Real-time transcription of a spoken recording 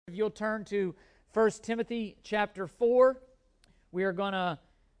If you'll turn to 1 Timothy chapter 4, we are going to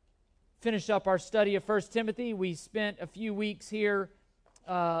finish up our study of 1 Timothy. We spent a few weeks here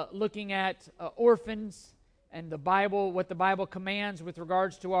looking at orphans and the Bible, what the Bible commands with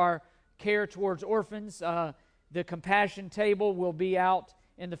regards to our care towards orphans. The compassion table will be out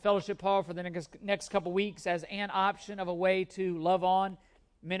in the fellowship hall for the next couple weeks as an option of a way to love on,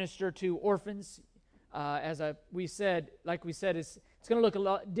 minister to orphans. We said, it's going to look a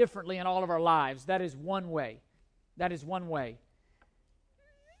lot differently in all of our lives. That is one way. That is one way.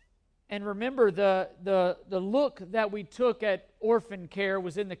 And remember, the look that we took at orphan care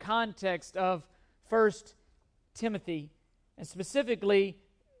was in the context of 1 Timothy, and specifically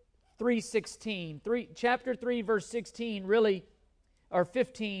 3:16. Chapter 3, verse 16 really, or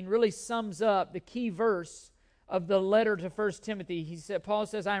 15, really sums up the key verse of the letter to 1 Timothy. Paul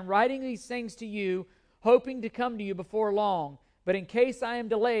says, I am writing these things to you, hoping to come to you before long. But in case I am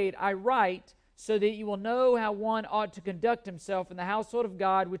delayed, I write so that you will know how one ought to conduct himself in the household of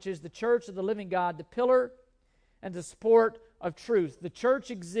God, which is the church of the living God, the pillar and the support of truth. The church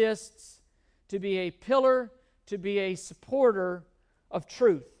exists to be a pillar, to be a supporter of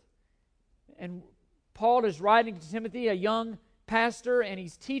truth. And Paul is writing to Timothy, a young pastor, and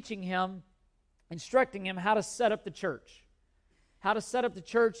he's teaching him, instructing him how to set up the church. How to set up the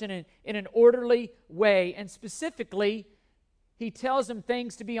church in an orderly way. And specifically, he tells him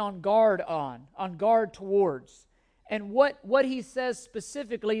things to be on guard towards. And what he says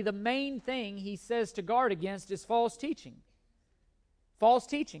specifically, the main thing he says to guard against is false teaching. False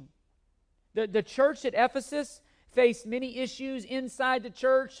teaching. The church at Ephesus faced many issues inside the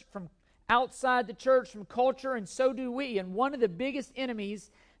church, from outside the church, from culture, and so do we. And one of the biggest enemies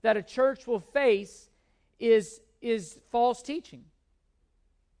that a church will face is false teaching.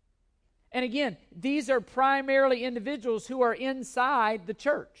 And again, these are primarily individuals who are inside the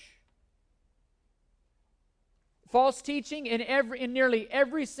church. False teaching, in nearly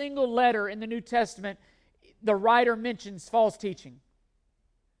every single letter in the New Testament, the writer mentions false teaching.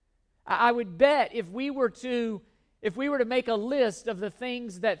 I would bet if we were to make a list of the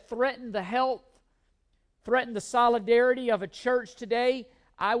things that threaten the health, threaten the solidarity of a church today,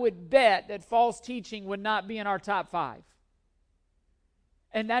 I would bet that false teaching would not be in our top 5.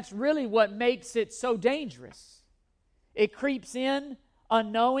 And that's really what makes it so dangerous. It creeps in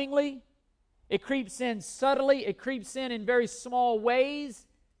unknowingly. It creeps in subtly. It creeps in very small ways.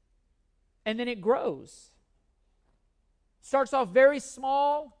 And then it grows. Starts off very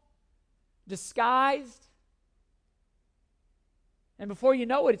small, disguised. And before you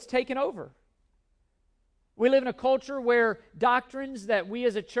know it, it's taken over. We live in a culture where doctrines that we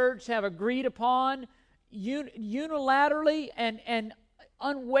as a church have agreed upon unilaterally and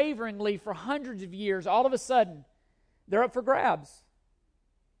unwaveringly for hundreds of years, all of a sudden, they're up for grabs.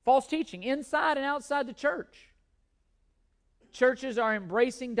 False teaching, inside and outside the church. Churches are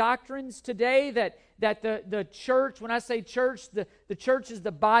embracing doctrines today that the church, when I say church, the church is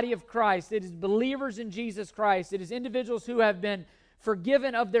the body of Christ. It is believers in Jesus Christ. It is individuals who have been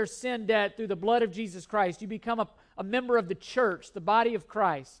forgiven of their sin debt through the blood of Jesus Christ. You become a member of the church, the body of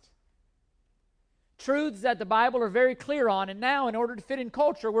Christ. Truths that the Bible are very clear on, and now in order to fit in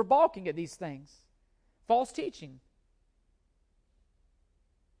culture, we're balking at these things. False teaching.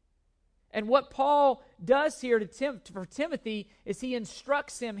 And what Paul does here for Timothy is he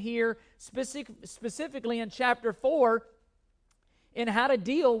instructs him here specifically in chapter 4 in how to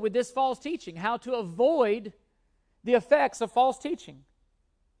deal with this false teaching, how to avoid the effects of false teaching.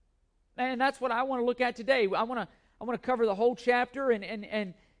 And that's what I want to look at today. I want to cover the whole chapter,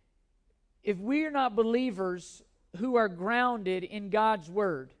 and if we are not believers who are grounded in God's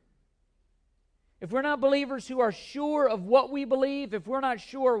Word, if we're not believers who are sure of what we believe, if we're not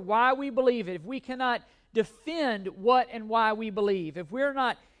sure why we believe it, if we cannot defend what and why we believe, if we're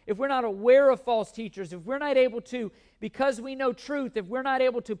not aware of false teachers, if we're not able to, because we know truth, if we're not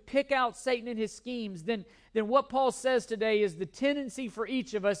able to pick out Satan and his schemes, then what Paul says today is the tendency for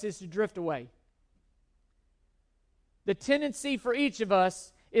each of us is to drift away. The tendency for each of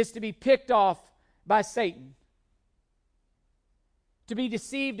us is to be picked off by Satan. To be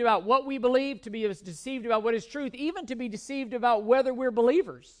deceived about what we believe, to be deceived about what is truth, even to be deceived about whether we're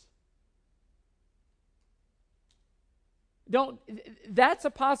believers. That's a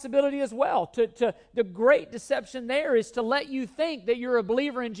possibility as well. The great deception there is to let you think that you're a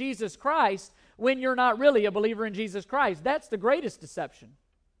believer in Jesus Christ when you're not really a believer in Jesus Christ. That's the greatest deception.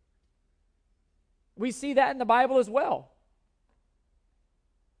 We see that in the Bible as well.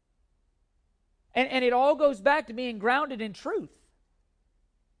 And it all goes back to being grounded in truth.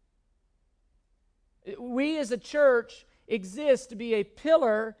 We as a church, exists to be a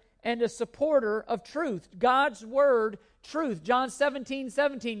pillar and a supporter of truth. God's Word, truth. John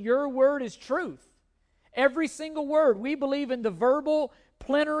 17:17, your Word is truth. Every single word. We believe in the verbal,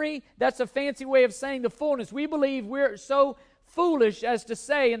 plenary, that's a fancy way of saying the fullness. We believe we're so foolish as to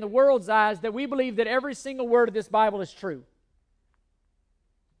say in the world's eyes that we believe that every single word of this Bible is true.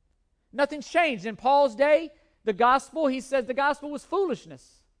 Nothing's changed. In Paul's day, the gospel, he says the gospel was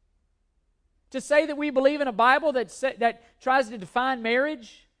foolishness. To say that we believe in a Bible that tries to define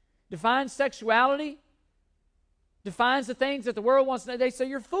marriage, defines sexuality, defines the things that the world wants to know, they say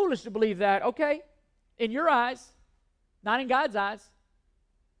you're foolish to believe that. Okay, in your eyes, not in God's eyes.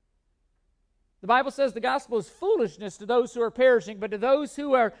 The Bible says the gospel is foolishness to those who are perishing, but to those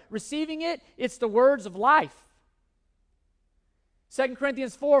who are receiving it, it's the words of life. 2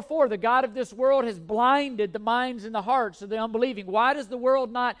 Corinthians 4:4, the God of this world has blinded the minds and the hearts of the unbelieving. Why does the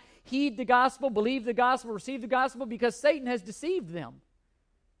world not heed the gospel, believe the gospel, receive the gospel? Because Satan has deceived them.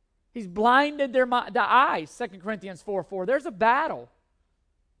 He's blinded the eyes, 2 Corinthians 4:4. There's a battle.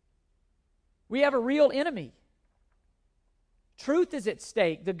 We have a real enemy. Truth is at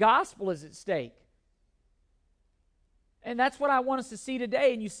stake. The gospel is at stake. And that's what I want us to see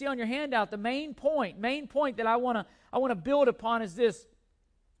today. And you see on your handout, the main point that I want to build upon is this.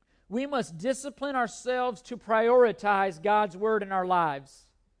 We must discipline ourselves to prioritize God's Word in our lives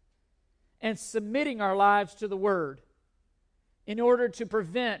and submitting our lives to the Word in order to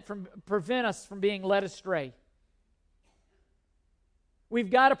prevent us from being led astray.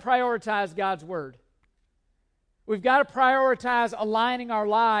 We've got to prioritize God's Word. We've got to prioritize aligning our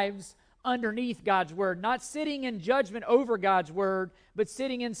lives underneath God's Word, not sitting in judgment over God's Word, but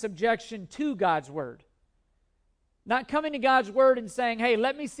sitting in subjection to God's Word. Not coming to God's Word and saying, hey,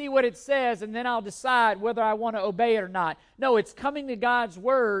 let me see what it says and then I'll decide whether I want to obey it or not. No, it's coming to God's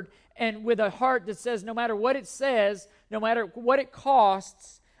Word and with a heart that says no matter what it says, no matter what it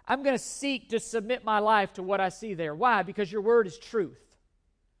costs, I'm going to seek to submit my life to what I see there. Why? Because your Word is truth.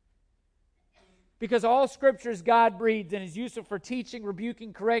 Because all Scripture is God-breathed and is useful for teaching,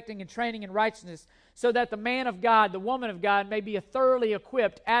 rebuking, correcting, and training in righteousness, so that the man of God, the woman of God, may be a thoroughly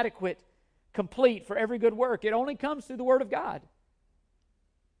equipped, adequate, complete for every good work. It only comes through the Word of God.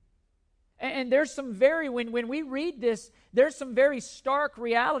 And there's some when we read this, there's some very stark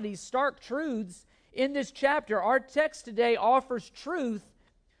realities, stark truths in this chapter. Our text today offers truth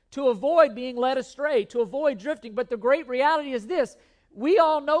to avoid being led astray, to avoid drifting. But the great reality is this: we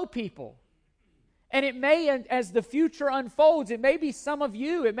all know people. And it may, as the future unfolds, it may be some of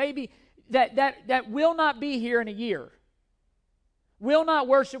you, it may be that will not be here in a year. Will not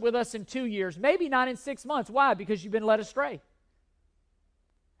worship with us in 2 years, maybe not in 6 months. Why? Because you've been led astray.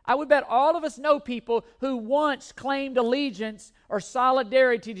 I would bet all of us know people who once claimed allegiance or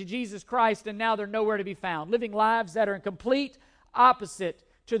solidarity to Jesus Christ and now they're nowhere to be found, living lives that are in complete opposite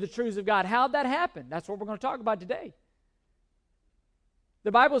to the truths of God. How'd that happen? That's what we're going to talk about today.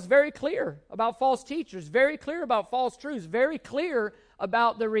 The Bible is very clear about false teachers, very clear about false truths, very clear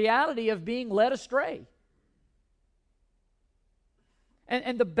about the reality of being led astray.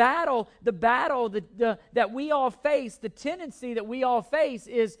 And the battle that we all face, the tendency that we all face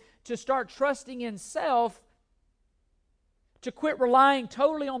is to start trusting in self, to quit relying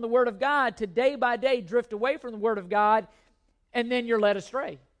totally on the Word of God, to day by day drift away from the Word of God, and then you're led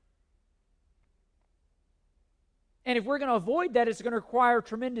astray. And if we're going to avoid that, it's going to require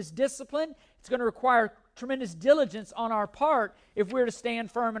tremendous discipline. It's going to require tremendous diligence on our part if we're to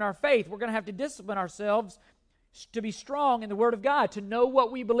stand firm in our faith. We're going to have to discipline ourselves to be strong in the Word of God, to know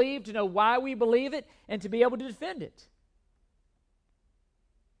what we believe, to know why we believe it, and to be able to defend it.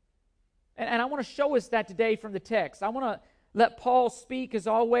 And I want to show us that today from the text. I want to let Paul speak as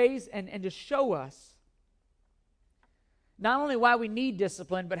always and to show us not only why we need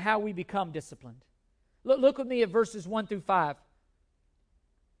discipline, but how we become disciplined. Look with me at verses 1 through 5.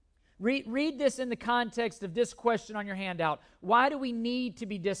 Read this in the context of this question on your handout. Why do we need to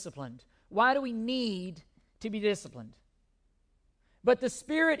be disciplined? Why do we need to be disciplined? But the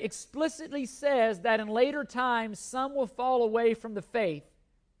Spirit explicitly says that in later times some will fall away from the faith,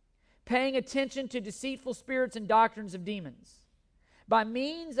 paying attention to deceitful spirits and doctrines of demons, by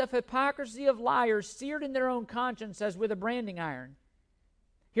means of hypocrisy of liars seared in their own conscience as with a branding iron.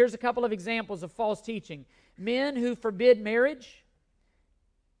 Here's a couple of examples of false teaching. Men who forbid marriage,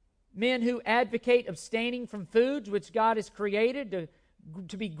 men who advocate abstaining from foods which God has created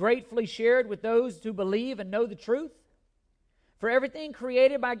to be gratefully shared with those who believe and know the truth. For everything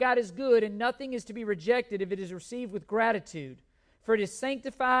created by God is good, and nothing is to be rejected if it is received with gratitude. For it is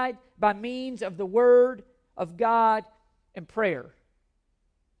sanctified by means of the Word of God and prayer.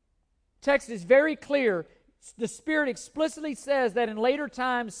 Text is very clear. the Spirit explicitly says that in later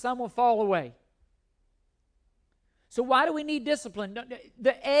times some will fall away. So why do we need discipline?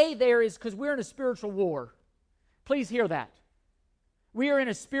 The A there is because we're in a spiritual war. Please hear that. We are in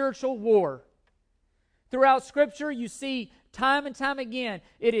a spiritual war. Throughout Scripture, you see time and time again,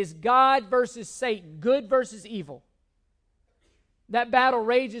 it is God versus Satan, good versus evil. That battle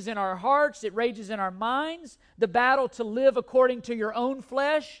rages in our hearts, it rages in our minds. The battle to live according to your own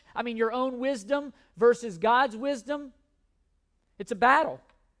flesh, your own wisdom versus God's wisdom. It's a battle.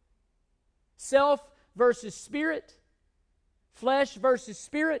 Self versus spirit, flesh versus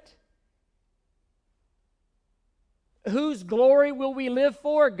spirit. Whose glory will we live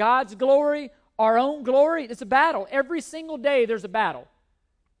for? God's glory, our own glory? It's a battle. Every single day there's a battle.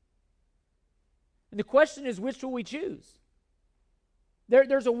 And the question is, which will we choose?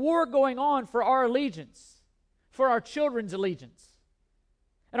 There's a war going on for our allegiance, for our children's allegiance.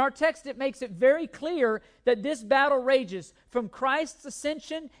 And our text, it makes it very clear that this battle rages from Christ's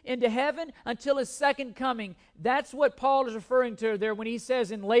ascension into heaven until His second coming. That's what Paul is referring to there when he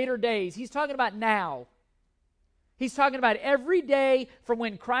says in later days. He's talking about now. He's talking about every day from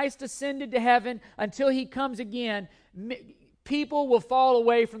when Christ ascended to heaven until He comes again. People will fall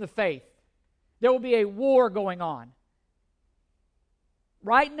away from the faith. There will be a war going on.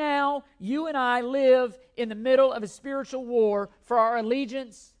 Right now, you and I live in the middle of a spiritual war for our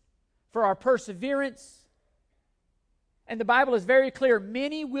allegiance, for our perseverance. And the Bible is very clear,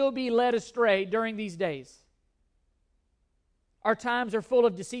 many will be led astray during these days. Our times are full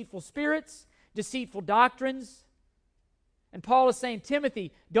of deceitful spirits, deceitful doctrines. And Paul is saying,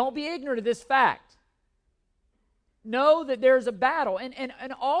 Timothy, don't be ignorant of this fact. Know that there's a battle.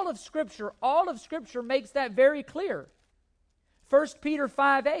 And all of Scripture makes that very clear. 1 Peter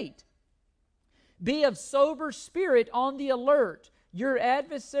 5:8. Be of sober spirit on the alert. Your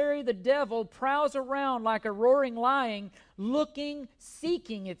adversary, the devil, prowls around like a roaring lion,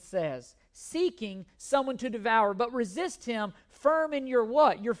 seeking, it says, seeking someone to devour. But resist him firm in your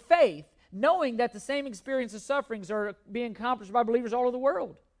what? Your faith, knowing that the same experience of sufferings are being accomplished by believers all over the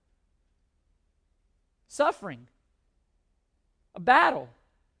world. Suffering. A battle.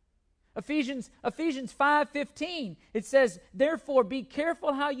 Ephesians 5:15, it says, therefore be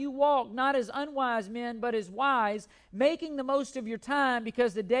careful how you walk, not as unwise men, but as wise, making the most of your time,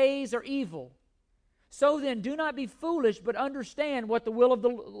 because the days are evil. So then, do not be foolish, but understand what the will of the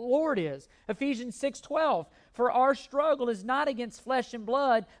Lord is. Ephesians 6:12, for our struggle is not against flesh and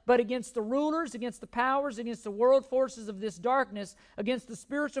blood, but against the rulers, against the powers, against the world forces of this darkness, against the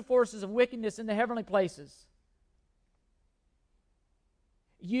spiritual forces of wickedness in the heavenly places.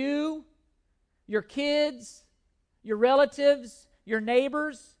 You, your kids, your relatives, your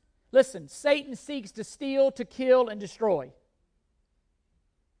neighbors. Listen, Satan seeks to steal, to kill, and destroy.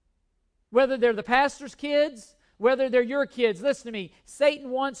 Whether they're the pastor's kids, whether they're your kids, listen to me. Satan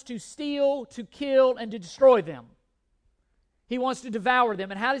wants to steal, to kill, and to destroy them. He wants to devour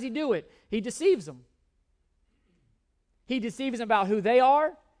them. And how does he do it? He deceives them. He deceives them about who they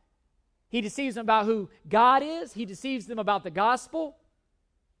are. He deceives them about who God is. He deceives them about the gospel.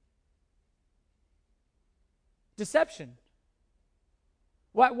 Deception.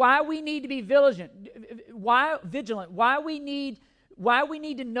 Why we need to be vigilant? Why we need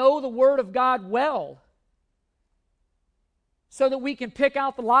to know the Word of God well, so that we can pick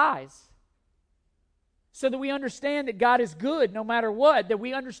out the lies, so that we understand that God is good no matter what, that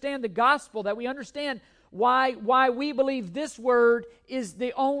we understand the gospel, that we understand why we believe this word is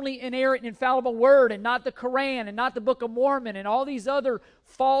the only inerrant and infallible word, and not the Quran and not the Book of Mormon and all these other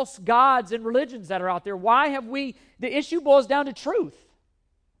false gods and religions that are out there. The issue boils down to truth.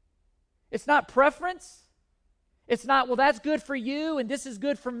 It's not preference. It's not, well, that's good for you and this is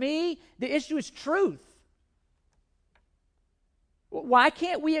good for me. The issue is truth. Why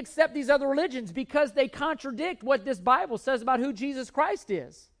can't we accept these other religions? Because they contradict what this Bible says about who Jesus Christ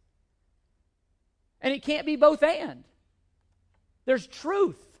is. And it can't be both and. There's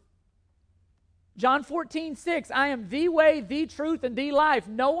truth. John 14:6, I am the way, the truth, and the life.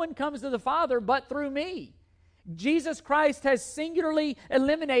 No one comes to the Father but through me. Jesus Christ has singularly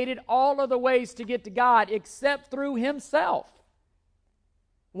eliminated all other ways to get to God except through Himself.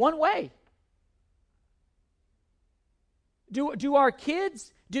 One way. Do our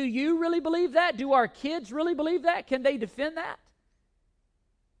kids, do you really believe that? Do our kids really believe that? Can they defend that?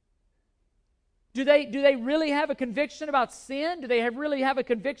 Do they really have a conviction about sin? Do they really have a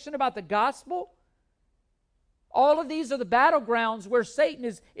conviction about the gospel? All of these are the battlegrounds where Satan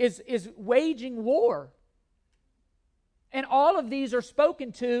is waging war. And all of these are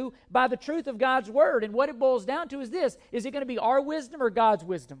spoken to by the truth of God's Word. And what it boils down to is this. Is it going to be our wisdom or God's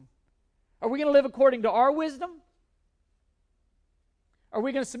wisdom? Are we going to live according to our wisdom? Are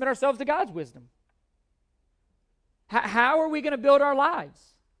we going to submit ourselves to God's wisdom? How are we going to build our lives?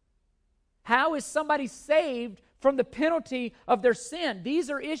 How is somebody saved from the penalty of their sin? These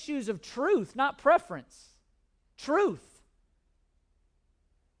are issues of truth, not preference. Truth.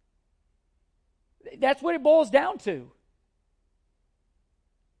 That's what it boils down to.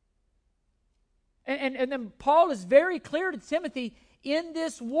 And then Paul is very clear to Timothy, in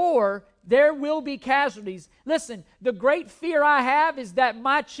this war, there will be casualties. Listen, the great fear I have is that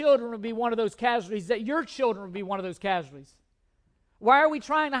my children will be one of those casualties, that your children will be one of those casualties. Why are we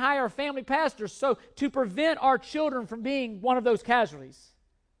trying to hire a family pastor? So to prevent our children from being one of those casualties.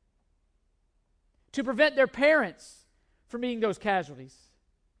 To prevent their parents from being those casualties.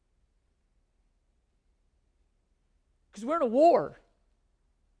 Because we're in a war.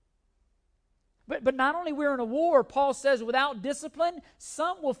 But not only we're in a war, Paul says without discipline,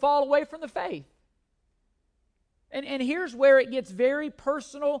 some will fall away from the faith. And here's where it gets very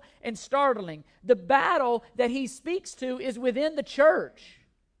personal and startling. The battle that he speaks to is within the church.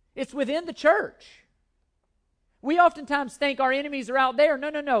 It's within the church. We oftentimes think our enemies are out there.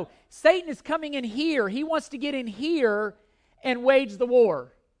 No. Satan is coming in here. He wants to get in here and wage the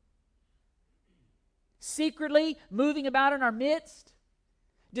war. Secretly moving about in our midst,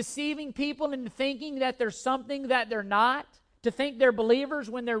 deceiving people into thinking that there's something that they're not, to think they're believers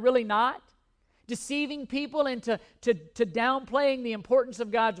when they're really not. Deceiving people into downplaying the importance of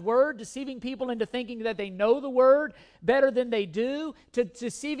God's Word, deceiving people into thinking that they know the Word better than they do, to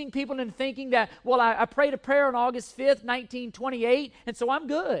deceiving people into thinking that, well, I prayed a prayer on August 5th, 1928, and so I'm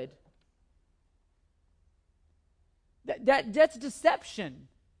good. That's deception.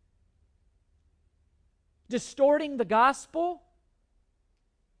 Distorting the gospel,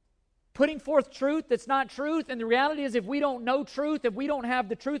 putting forth truth that's not truth, and the reality is if we don't know truth, if we don't have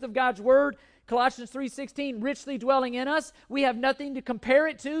the truth of God's Word, Colossians 3:16, richly dwelling in us, we have nothing to compare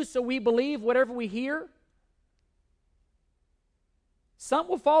it to, so we believe whatever we hear. Some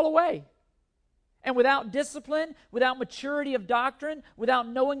will fall away. And without discipline, without maturity of doctrine, without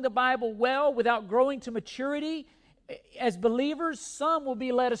knowing the Bible well, without growing to maturity, as believers, some will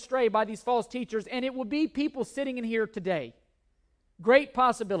be led astray by these false teachers, and it will be people sitting in here today. Great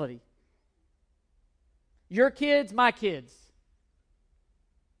possibility. Your kids, my kids.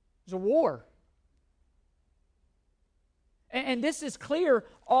 There's a war. And this is clear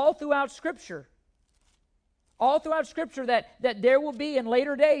all throughout Scripture. All throughout Scripture that there will be in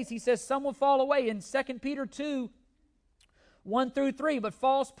later days, he says, some will fall away. In 2 Peter 2, 1 through 3, but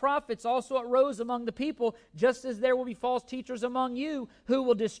false prophets also arose among the people, just as there will be false teachers among you who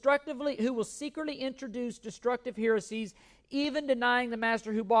will secretly introduce destructive heresies, even denying the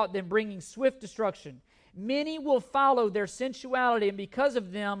master who bought them, bringing swift destruction. Many will follow their sensuality, and because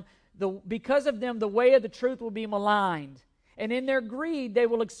of them, the way of the truth will be maligned. And in their greed, they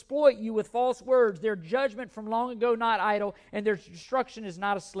will exploit you with false words. Their judgment from long ago not idle, and their destruction is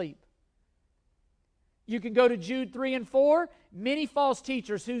not asleep. You can go to Jude 3 and 4. Many false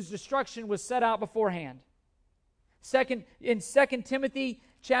teachers whose destruction was set out beforehand. In 2 Timothy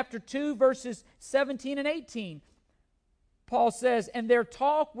chapter 2, verses 17 and 18, Paul says, and their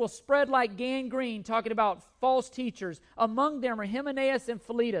talk will spread like gangrene, talking about false teachers. Among them are Hymenaeus and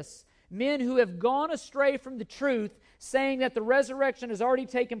Philetus, men who have gone astray from the truth, saying that the resurrection has already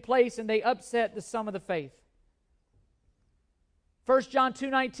taken place, and they upset the sum of the faith. 1 John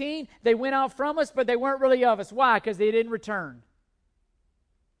 2:19, they went out from us, but they weren't really of us. Why? Because they didn't return.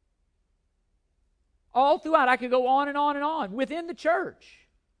 All throughout, I could go on and on and on, within the church.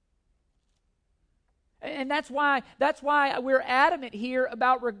 And that's why we're adamant here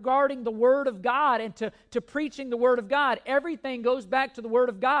about regarding the Word of God and to preaching the Word of God. Everything goes back to the Word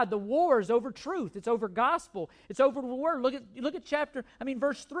of God. The war is over truth. It's over gospel. It's over the Word. Look at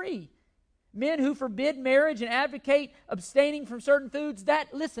verse 3. Men who forbid marriage and advocate abstaining from certain foods,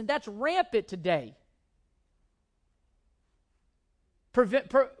 that's rampant today.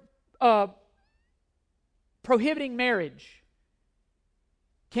 Prohibiting marriage.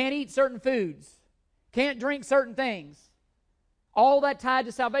 Can't eat certain foods. Can't drink certain things. All that tied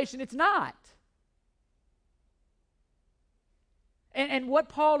to salvation. It's not. And what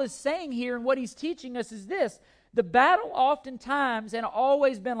Paul is saying here and what he's teaching us is this. The battle oftentimes, and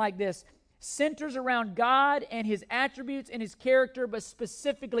always been like this, centers around God and His attributes and His character, but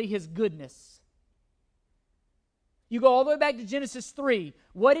specifically His goodness. You go all the way back to Genesis 3.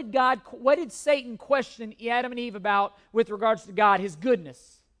 What did Satan question Adam and Eve about with regards to God? His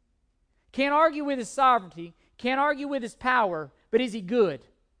goodness. Can't argue with His sovereignty, can't argue with His power, but is He good?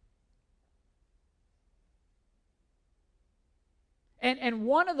 And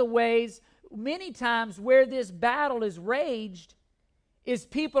one of the ways many times where this battle is raged is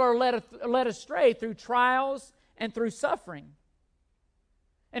people are led astray through trials and through suffering.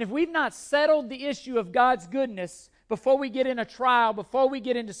 And if we've not settled the issue of God's goodness before we get in a trial, before we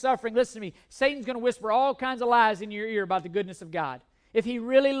get into suffering, listen to me, Satan's going to whisper all kinds of lies in your ear about the goodness of God. If he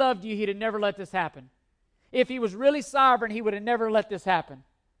really loved you, he'd have never let this happen. If he was really sovereign, he would have never let this happen.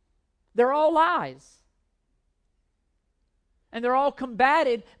 They're all lies. And they're all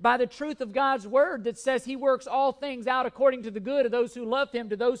combated by the truth of God's word that says he works all things out according to the good of those who love him,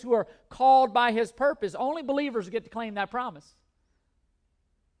 to those who are called by his purpose. Only believers get to claim that promise.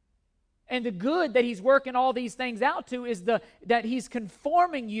 And the good that he's working all these things out to is that he's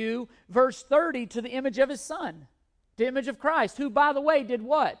conforming you, verse 30, to the image of his Son, the image of Christ, who, by the way, did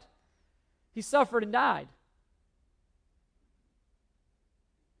what? He suffered and died.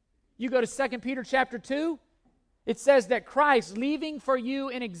 You go to 2 Peter chapter 2, it says that Christ, leaving for you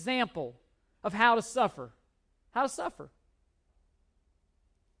an example of how to suffer. How to suffer.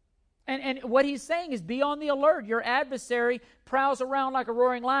 And what he's saying is be on the alert. Your adversary prowls around like a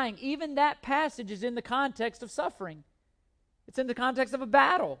roaring lion. Even that passage is in the context of suffering. It's in the context of a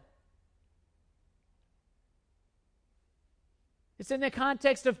battle. It's in the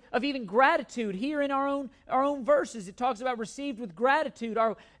context of even gratitude. Here in our own verses, it talks about received with gratitude.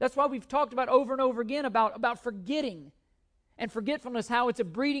 That's why we've talked about over and over again about forgetting and forgetfulness, how it's a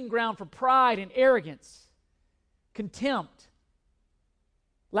breeding ground for pride and arrogance, contempt,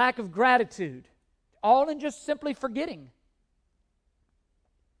 lack of gratitude, all in just simply forgetting.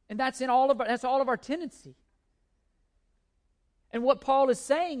 And that's all of our tendency. And what Paul is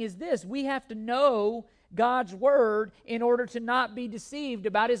saying is this: we have to know God's word in order to not be deceived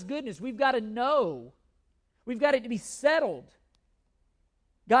about his goodness. We've got to know. We've got it to be settled.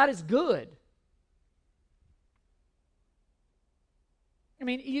 God is good. I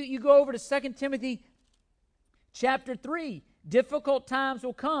mean, you go over to 2 Timothy chapter 3. Difficult times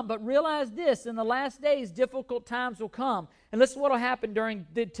will come, but realize this: in the last days, difficult times will come. And listen to what will happen during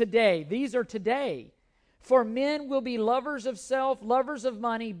today. These are today. For men will be lovers of self, lovers of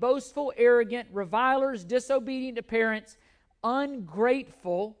money, boastful, arrogant, revilers, disobedient to parents,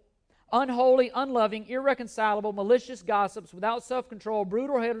 ungrateful, unholy, unloving, irreconcilable, malicious gossips, without self-control,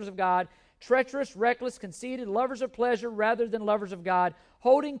 brutal haters of God, treacherous, reckless, conceited, lovers of pleasure rather than lovers of God,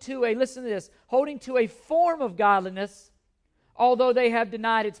 holding to a form of godliness, although they have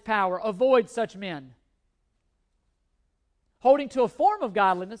denied its power. Avoid such men. Holding to a form of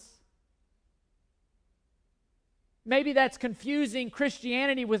godliness. Maybe that's confusing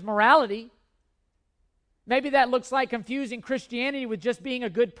Christianity with morality. Maybe that looks like confusing Christianity with just being a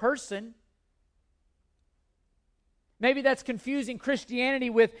good person. Maybe that's confusing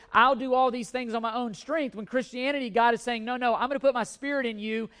Christianity with, I'll do all these things on my own strength, when Christianity, God is saying, no, I'm going to put my Spirit in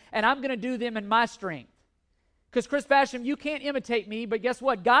you, and I'm going to do them in my strength. Because Chris Basham, you can't imitate me, but guess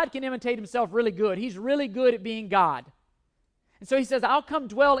what? God can imitate himself really good. He's really good at being God. And so he says, I'll come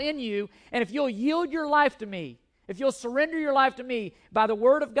dwell in you, and if you'll yield your life to me, if you'll surrender your life to me by the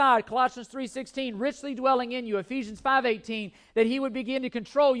word of God, Colossians 3:16, richly dwelling in you, Ephesians 5:18, that he would begin to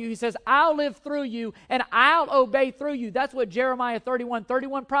control you. He says, I'll live through you and I'll obey through you. That's what Jeremiah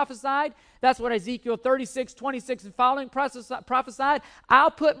 31:31 prophesied. That's what Ezekiel 36:26 and following prophesied.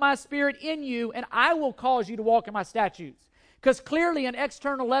 I'll put my Spirit in you and I will cause you to walk in my statutes. Because clearly an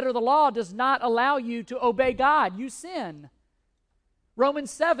external letter of the law does not allow you to obey God. You sin.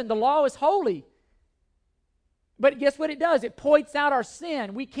 Romans 7, the law is holy. But guess what it does? It points out our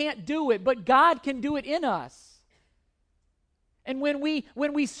sin. We can't do it, but God can do it in us. And when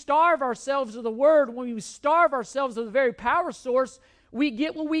we starve ourselves of the Word, when we starve ourselves of the very power source, we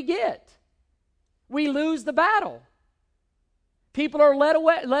get what we get. We lose the battle. People are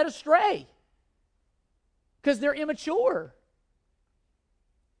led astray because they're immature.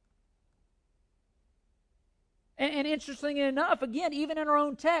 And interestingly enough, again, even in our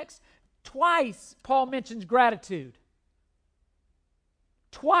own text, twice Paul mentions gratitude.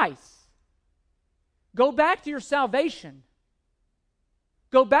 Twice. Go back to your salvation.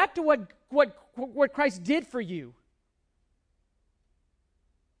 Go back to what Christ did for you.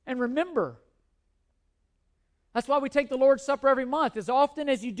 And remember, that's why we take the Lord's Supper every month. As often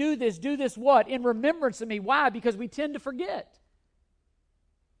as you do this what? In remembrance of me. Why? Because we tend to forget.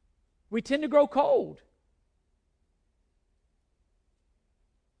 We tend to grow cold.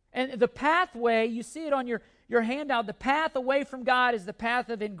 And the pathway, you see it on your handout, the path away from God is the path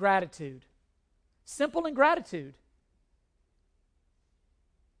of ingratitude. Simple ingratitude.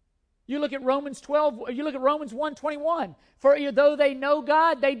 You look at Romans 12, you look at Romans 1:21. For though they know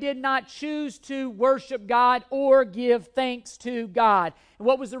God, they did not choose to worship God or give thanks to God. And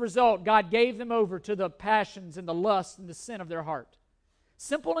what was the result? God gave them over to the passions and the lust and the sin of their heart.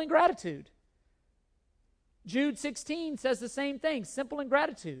 Simple ingratitude. Jude 16 says the same thing, simple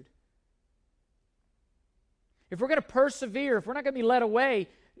ingratitude. If we're going to persevere, if we're not going to be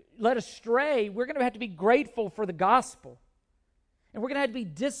led astray, we're going to have to be grateful for the gospel. And we're going to have to be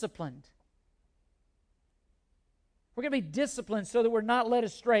disciplined. We're going to be disciplined so that we're not led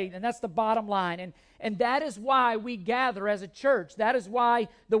astray, and that's the bottom line. And that is why we gather as a church. That is why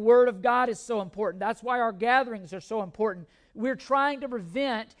the Word of God is so important. That's why our gatherings are so important. We're trying to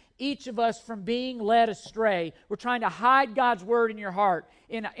prevent each of us from being led astray. We're trying to hide God's Word in your heart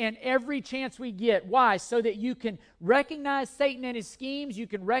in every chance we get. Why? So that you can recognize Satan and his schemes, you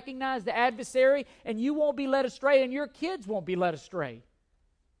can recognize the adversary, and you won't be led astray, and your kids won't be led astray.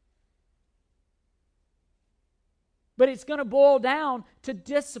 But it's going to boil down to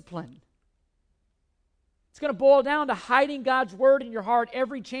discipline. It's going to boil down to hiding God's Word in your heart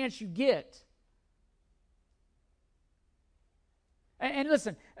every chance you get. And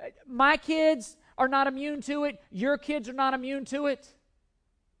listen, my kids are not immune to it. Your kids are not immune to it.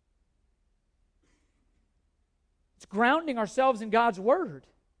 It's grounding ourselves in God's Word.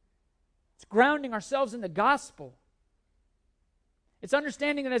 It's grounding ourselves in the gospel. It's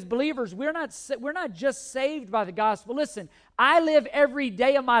understanding that as believers, we're not just saved by the gospel. Listen, I live every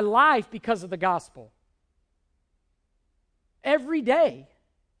day of my life because of the gospel. Every day.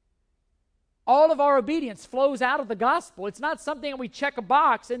 All of our obedience flows out of the gospel. It's not something that we check a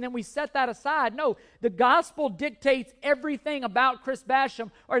box and then we set that aside. No, the gospel dictates everything about Chris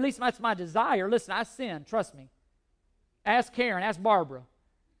Basham, or at least that's my desire. Listen, I sin, trust me. Ask Karen, ask Barbara.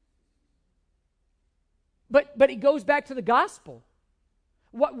 But it goes back to the gospel.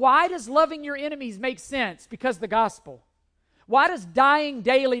 Why does loving your enemies make sense? Because of the gospel. Why does dying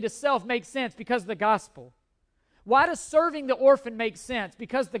daily to self make sense? Because of the gospel. Why does serving the orphan make sense?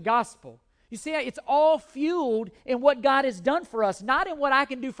 Because of the gospel. You see, it's all fueled in what God has done for us, not in what I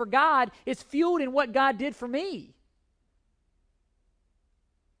can do for God. It's fueled in what God did for me.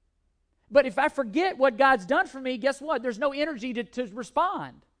 But if I forget what God's done for me, guess what? There's no energy to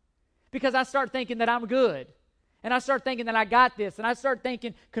respond. Because I start thinking that I'm good. And I start thinking that I got this. And I start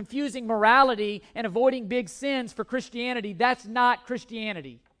thinking confusing morality and avoiding big sins for Christianity. That's not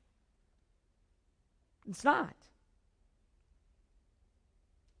Christianity. It's not.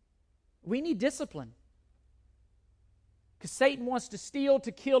 We need discipline. Because Satan wants to steal,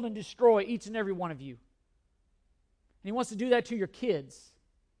 to kill, and destroy each and every one of you. And he wants to do that to your kids.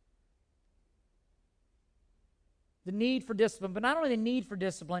 The need for discipline. But not only the need for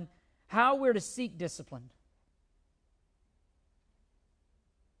discipline, how we're to seek discipline.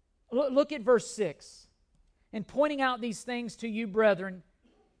 Look at verse 6. In pointing out these things to you, brethren,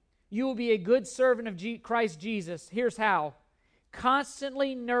 you will be a good servant of Christ Jesus. Here's how.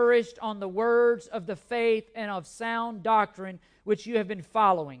 Constantly nourished on the words of the faith and of sound doctrine which you have been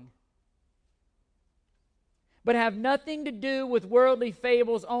following. But have nothing to do with worldly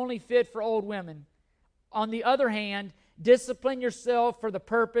fables only fit for old women. On the other hand, discipline yourself for the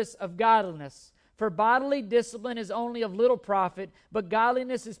purpose of godliness. For bodily discipline is only of little profit, but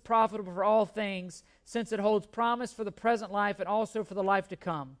godliness is profitable for all things, since it holds promise for the present life and also for the life to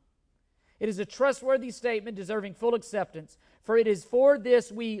come. It is a trustworthy statement deserving full acceptance, for it is for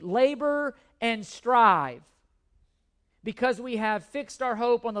this we labor and strive, because we have fixed our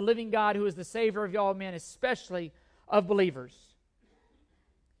hope on the living God, who is the Savior of all men, especially of believers.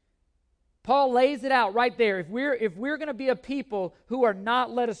 Paul lays it out right there. If we're going to be a people who are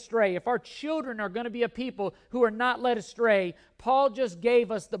not led astray, if our children are going to be a people who are not led astray, Paul just gave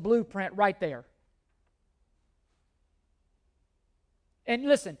us the blueprint right there. And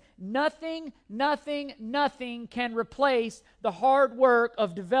listen, nothing can replace the hard work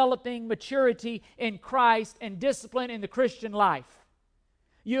of developing maturity in Christ and discipline in the Christian life.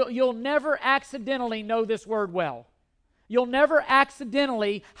 You'll never accidentally know this word well. You'll never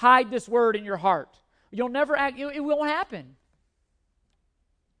accidentally hide this word in your heart. It won't happen.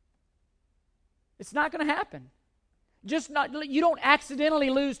 It's not going to happen. You don't accidentally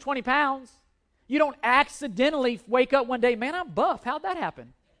lose 20 pounds. You don't accidentally wake up one day, man, I'm buff. How'd that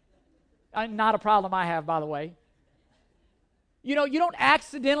happen? Not a problem I have, by the way. You don't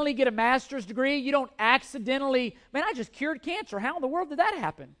accidentally get a master's degree. You don't accidentally, man, I just cured cancer. How in the world did that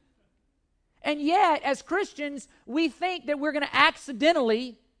happen? And yet, as Christians, we think that we're going to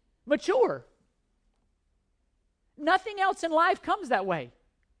accidentally mature. Nothing else in life comes that way.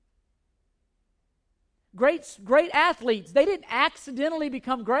 Great athletes, they didn't accidentally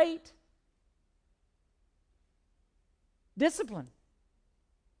become great. Discipline.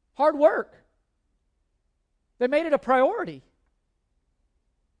 Hard work. They made it a priority.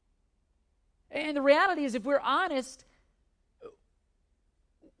 And the reality is, if we're honest,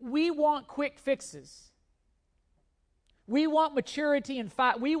 we want quick fixes. We want maturity and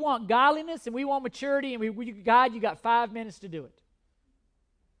we want godliness and we want maturity, and God, you got 5 minutes to do it.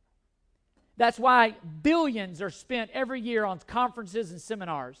 That's why billions are spent every year on conferences and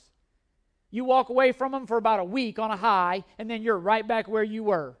seminars. You walk away from them for about a week on a high, and then you're right back where you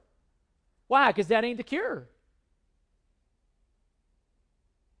were. Why? Because that ain't the cure.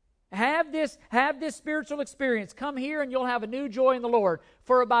 Have this spiritual experience. Come here and you'll have a new joy in the Lord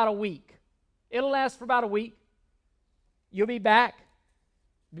for about a week. It'll last for about a week. You'll be back.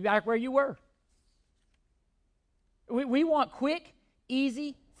 Be back where you were. We want quick,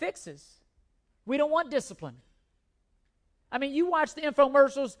 easy fixes. We don't want discipline. I mean, you watch the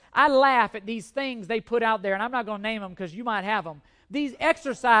infomercials. I laugh at these things they put out there, and I'm not going to name them because you might have them. These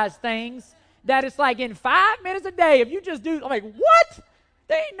exercise things that it's like in 5 minutes a day, if you just do, I'm like, what?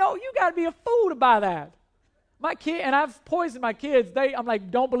 They ain't no, you got to be a fool to buy that. My kid, and I've poisoned my kids. I'm like,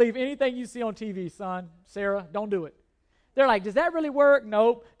 don't believe anything you see on TV, son, Sarah, don't do it. They're like, does that really work?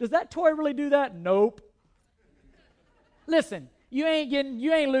 Nope. Does that toy really do that? Nope. Listen, you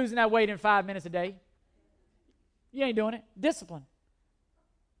ain't losing that weight in 5 minutes a day. You ain't doing it. Discipline.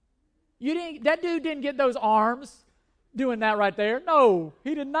 That dude didn't get those arms doing that right there. No,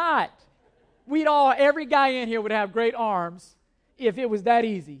 he did not. Every guy in here would have great arms if it was that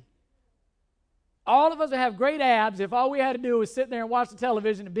easy. All of us would have great abs if all we had to do was sit there and watch the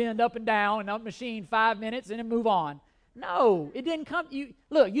television and bend up and down and up machine 5 minutes and then move on. No, it didn't come. You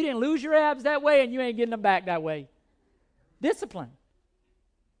didn't lose your abs that way, and you ain't getting them back that way. Discipline.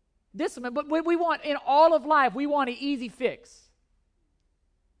 But we want, in all of life, we want an easy fix.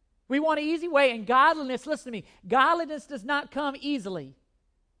 We want an easy way, and godliness, listen to me, godliness does not come easily.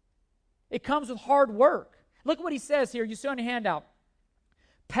 It comes with hard work. Look what he says here. You see on your handout.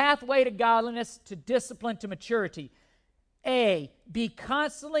 Pathway to godliness, to discipline, to maturity. A, be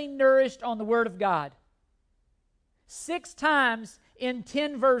constantly nourished on the Word of God. 6 times in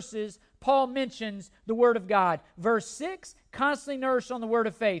 10 verses, Paul mentions the Word of God. Verse 6, constantly nourished on the Word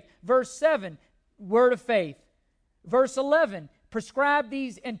of faith. Verse 7, Word of faith. Verse 11, prescribe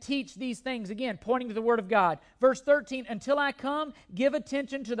these and teach these things, again, pointing to the Word of God. Verse 13, until I come, give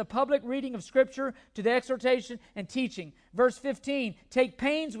attention to the public reading of Scripture, to the exhortation and teaching. Verse 15, take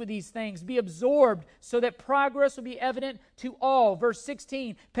pains with these things, be absorbed so that progress will be evident to all. Verse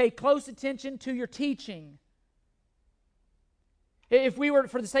 16, pay close attention to your teaching. If we were,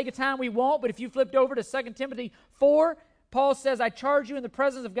 for the sake of time, we won't, but if you flipped over to 2 Timothy 4, Paul says, I charge you in the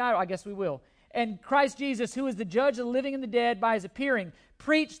presence of God, I guess we will, and Christ Jesus, who is the judge of the living and the dead, by his appearing,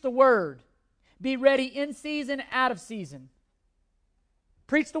 preach the word. Be ready in season, out of season.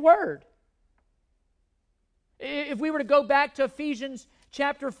 Preach the word. If we were to go back to Ephesians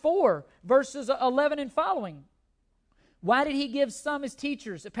chapter 4, verses 11 and following, why did he give some as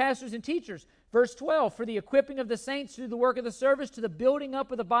teachers, pastors and teachers? Verse 12, for the equipping of the saints to do the work of the service, to the building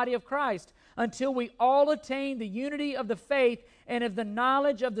up of the body of Christ, until we all attain the unity of the faith and of the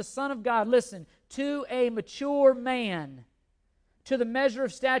knowledge of the Son of God. Listen, to a mature man, to the measure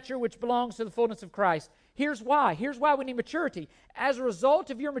of stature which belongs to the fullness of Christ. Here's why. Here's why we need maturity. As a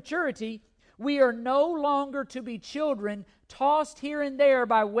result of your maturity, we are no longer to be children tossed here and there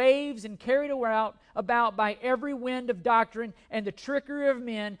by waves and carried about by every wind of doctrine and the trickery of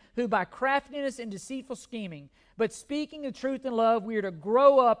men who by craftiness and deceitful scheming. But speaking the truth in love, we are to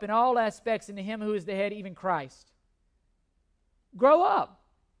grow up in all aspects into him who is the head, even Christ. Grow up.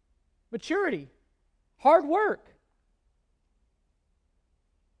 Maturity. Hard work.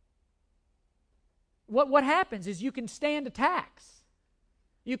 What happens is you can stand attacks.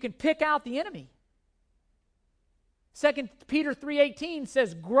 You can pick out the enemy. 2 Peter 3:18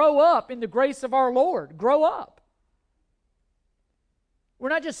 says, grow up in the grace of our Lord. Grow up. We're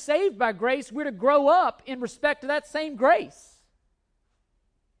not just saved by grace, we're to grow up in respect to that same grace.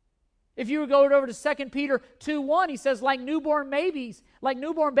 If you would go over to 2 Peter 2:1, he says, like newborn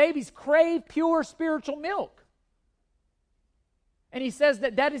babies crave pure spiritual milk. And he says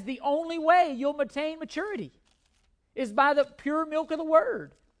that is the only way you'll attain maturity, is by the pure milk of the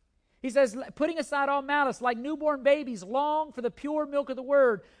Word. He says, putting aside all malice, like newborn babies, long for the pure milk of the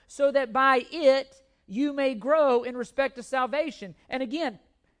Word, so that by it you may grow in respect to salvation. And again,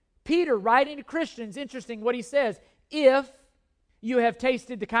 Peter, writing to Christians, interesting what he says, if you have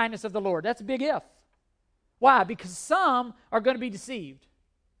tasted the kindness of the Lord. That's a big if. Why? Because some are going to be deceived.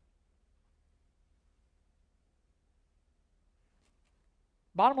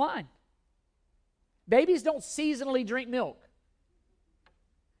 Bottom line. Babies don't seasonally drink milk.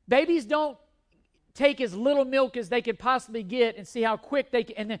 Babies don't take as little milk as they could possibly get and see how quick they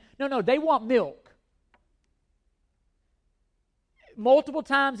can. And then, no, they want milk. Multiple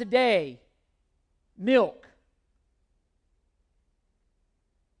times a day, milk.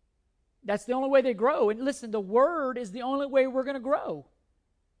 That's the only way they grow. And listen, the Word is the only way we're going to grow.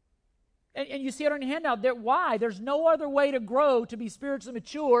 And you see it on your handout there. Why? There's no other way to grow, to be spiritually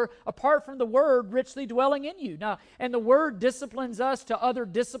mature, apart from the Word richly dwelling in you. Now, and the Word disciplines us to other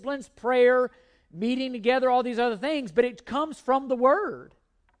disciplines, prayer, meeting together, all these other things, but it comes from the Word.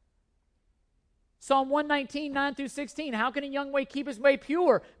 Psalm 119, 9 through 16. How can a young way keep his way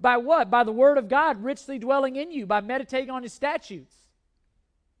pure? By what? By the Word of God richly dwelling in you, by meditating on His statutes.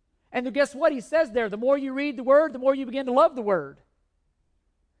 And guess what? He says there, the more you read the Word, the more you begin to love the Word.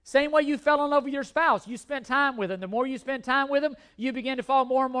 Same way you fell in love with your spouse. You spent time with them. The more you spend time with them, you begin to fall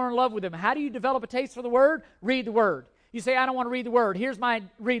more and more in love with them. How do you develop a taste for the Word? Read the Word. You say, I don't want to read the Word. Here's my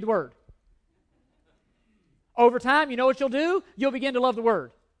read the Word. Over time, you know what you'll do? You'll begin to love the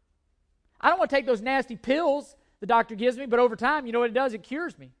Word. I don't want to take those nasty pills the doctor gives me, but over time, you know what it does? It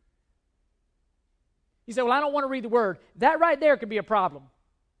cures me. You say, well, I don't want to read the Word. That right there could be a problem.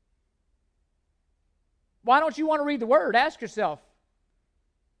 Why don't you want to read the Word? Ask yourself.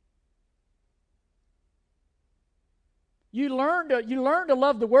 You learn to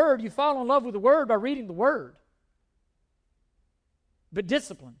love the Word. You fall in love with the Word by reading the Word. But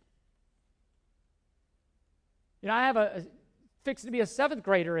discipline. You know, I have a fixing to be a 7th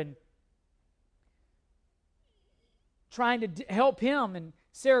grader, and trying to help him and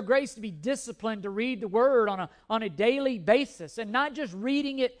Sarah Grace to be disciplined to read the Word on a daily basis, and not just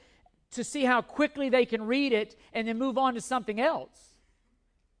reading it to see how quickly they can read it and then move on to something else.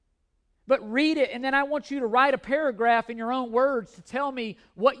 But read it, and then I want you to write a paragraph in your own words to tell me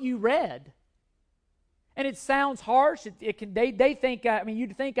what you read. And it sounds harsh. They think,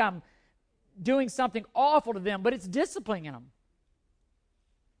 you'd think I'm doing something awful to them, but it's disciplining them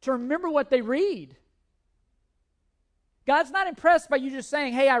to remember what they read. God's not impressed by you just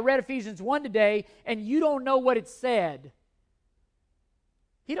saying, hey, I read Ephesians 1 today, and you don't know what it said.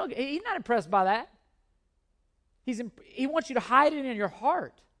 He's not impressed by that. He wants you to hide it in your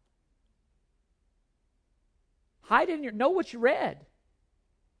heart. Hide it know what you read.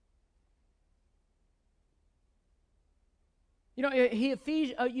 You know,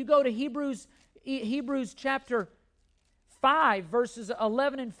 you go to Hebrews chapter 5, verses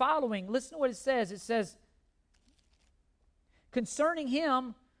 11 and following. Listen to what it says. It says, concerning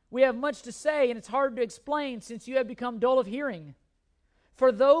Him, we have much to say, and it's hard to explain since you have become dull of hearing.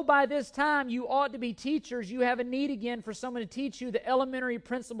 For though by this time you ought to be teachers, you have a need again for someone to teach you the elementary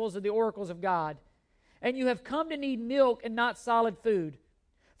principles of the oracles of God. And you have come to need milk and not solid food.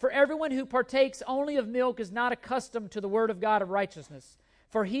 For everyone who partakes only of milk is not accustomed to the word of God of righteousness,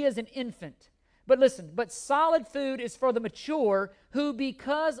 for he is an infant. But listen, but solid food is for the mature, who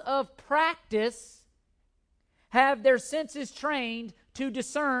because of practice have their senses trained to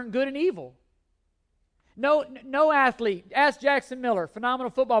discern good and evil. No athlete. Ask Jackson Miller, phenomenal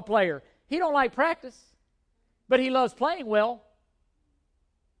football player. He don't like practice, but he loves playing well.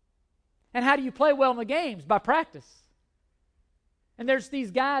 And how do you play well in the games? By practice. And there's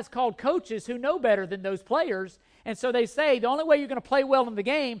these guys called coaches who know better than those players, and so they say the only way you're going to play well in the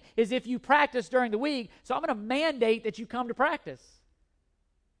game is if you practice during the week, so I'm going to mandate that you come to practice.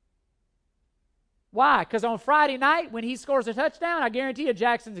 Why? Because on Friday night, when he scores a touchdown, I guarantee you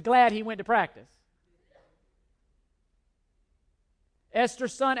Jackson's glad he went to practice.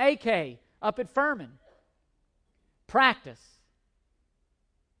 Esther's son, AK, up at Furman. Practice.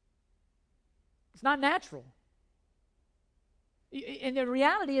 It's not natural. And the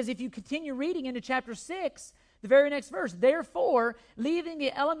reality is, if you continue reading into chapter 6, the very next verse, therefore, leaving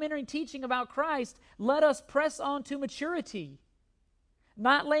the elementary teaching about Christ, let us press on to maturity,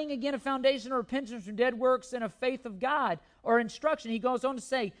 not laying again a foundation of repentance from dead works and of faith of God, or instruction. He goes on to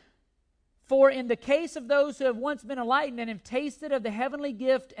say, for in the case of those who have once been enlightened and have tasted of the heavenly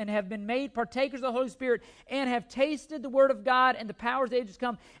gift and have been made partakers of the Holy Spirit and have tasted the word of God and the powers of the ages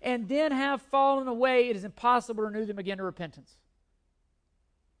come and then have fallen away, it is impossible to renew them again to repentance.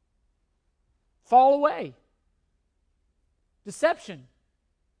 Fall away. Deception.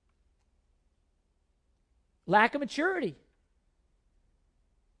 Lack of maturity.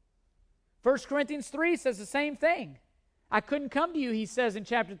 1 Corinthians 3 says the same thing. I couldn't come to you, he says in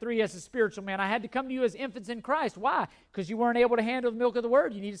chapter 3, as a spiritual man. I had to come to you as infants in Christ. Why? Because you weren't able to handle the milk of the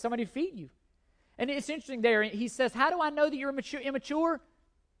word. You needed somebody to feed you. And it's interesting there. He says, how do I know that you're immature?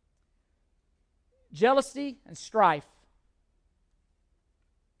 Jealousy and strife.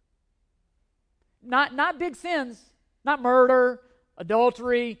 Not big sins, not murder,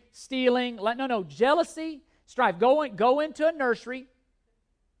 adultery, stealing. No, jealousy, strife. Go into a nursery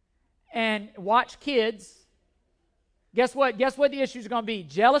and watch kids. Guess what? Guess what the issues are going to be?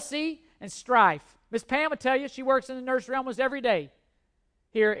 Jealousy and strife. Miss Pam will tell you, she works in the nursery almost every day.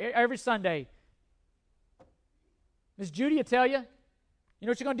 Here, every Sunday. Miss Judy will tell you, you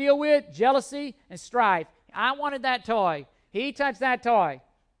know what you're going to deal with? Jealousy and strife. I wanted that toy. He touched that toy.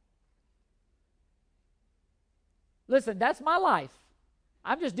 Listen, that's my life.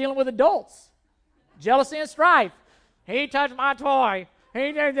 I'm just dealing with adults. Jealousy and strife. He touched my toy.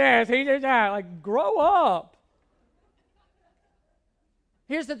 He did this. He did that. Like, grow up.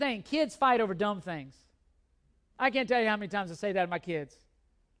 Here's the thing. Kids fight over dumb things. I can't tell you how many times I say that to my kids.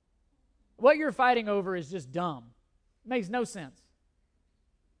 What you're fighting over is just dumb. It makes no sense.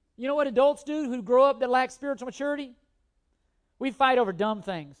 You know what adults do who grow up that lack spiritual maturity? We fight over dumb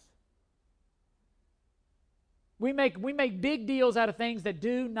things. We make big deals out of things that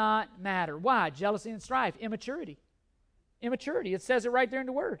do not matter. Why? Jealousy and strife. Immaturity. Immaturity. It says it right there in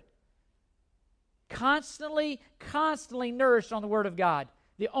the Word. Constantly nourished on the Word of God.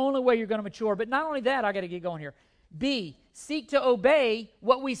 The only way you're going to mature. But not only that, I got to get going here. B, seek to obey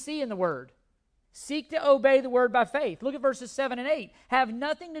what we see in the Word. Seek to obey the Word by faith. Look at verses 7 and 8. Have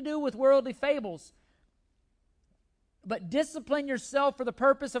nothing to do with worldly fables, but discipline yourself for the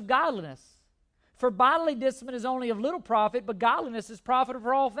purpose of godliness. For bodily discipline is only of little profit, but godliness is profitable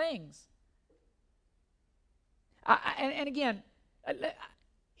for all things. And again,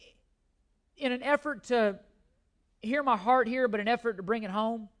 in an effort to hear my heart here, but an effort to bring it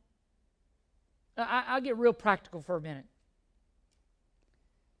home, I'll get real practical for a minute.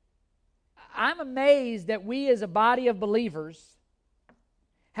 I'm amazed that we as a body of believers,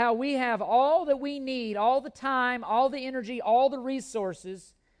 how we have all that we need, all the time, all the energy, all the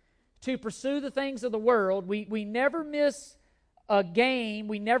resources to pursue the things of the world. We never miss a game.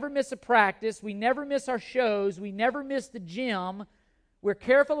 We never miss a practice. We never miss our shows. We never miss the gym. We're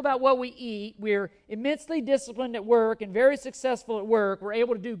careful about what we eat. We're immensely disciplined at work and very successful at work. We're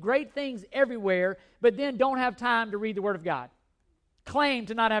able to do great things everywhere, but then don't have time to read the Word of God. Claim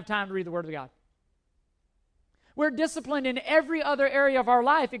to not have time to read the Word of God. We're disciplined in every other area of our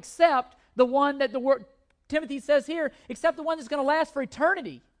life except the one that Timothy says here, except the one that's going to last for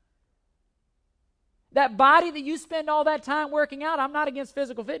eternity. That body that you spend all that time working out, I'm not against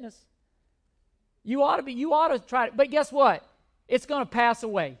physical fitness. You ought to try it. But guess what? It's going to pass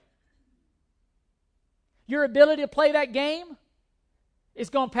away. Your ability to play that game is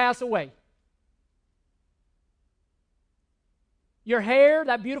going to pass away. Your hair,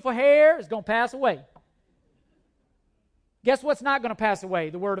 that beautiful hair, is going to pass away. Guess what's not going to pass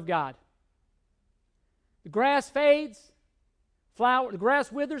away? The Word of God. The grass fades, the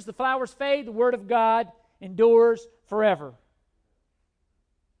grass withers, the flowers fade, the Word of God endures forever.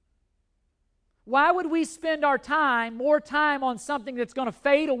 Why would we spend more time on something that's going to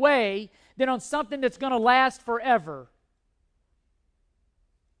fade away than on something that's going to last forever?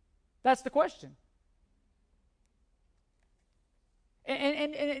 That's the question.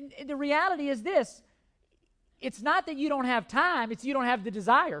 And the reality is this. It's not that you don't have time, it's you don't have the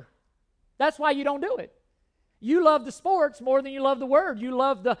desire. That's why you don't do it. You love the sports more than you love the Word. You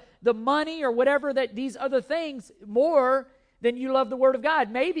love the money or whatever, that these other things more than you love the Word of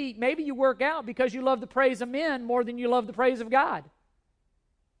God. Maybe you work out because you love the praise of men more than you love the praise of God.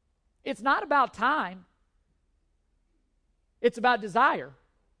 It's not about time. It's about desire.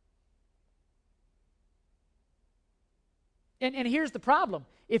 And here's the problem.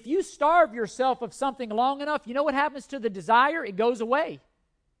 If you starve yourself of something long enough, you know what happens to the desire? It goes away.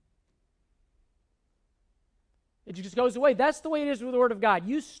 It just goes away. That's the way it is with the Word of God.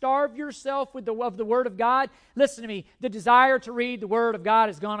 You starve yourself of the Word of God. Listen to me. The desire to read the Word of God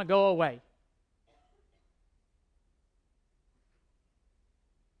is going to go away.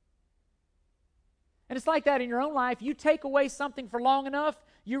 And it's like that in your own life. You take away something for long enough,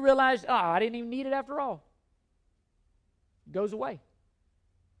 you realize, I didn't even need it after all. It goes away.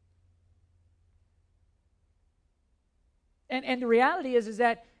 And the reality is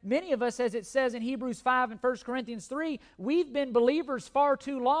that many of us, as it says in Hebrews 5 and 1 Corinthians 3, we've been believers far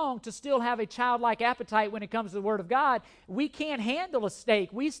too long to still have a childlike appetite when it comes to the Word of God. We can't handle a steak.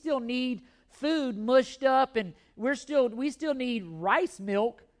 We still need food mushed up, and we still need rice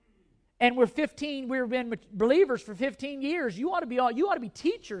milk. And we've been believers for 15 years. You ought to be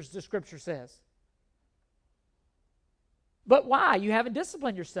teachers, the Scripture says. But why? You haven't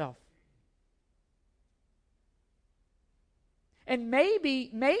disciplined yourself. And maybe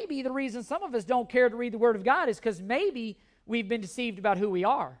the reason some of us don't care to read the Word of God is because maybe we've been deceived about who we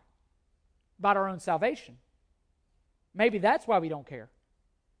are. about our own salvation. Maybe that's why we don't care.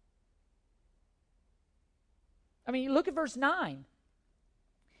 I mean, look at verse 9.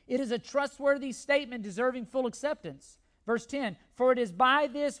 It is a trustworthy statement deserving full acceptance. Verse 10, for it is by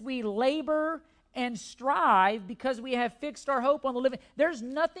this we labor and strive because we have fixed our hope on the living. There's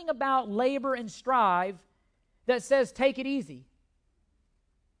nothing about labor and strive that says take it easy.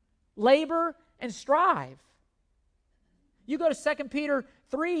 Labor and strive. You go to 2 Peter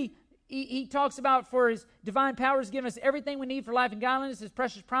 3, he talks about for his divine power has given us everything we need for life and godliness, his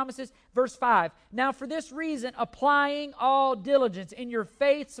precious promises. Verse 5, now for this reason, applying all diligence. In your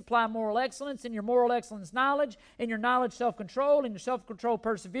faith, supply moral excellence. In your moral excellence, knowledge. In your knowledge, self-control. In your self-control,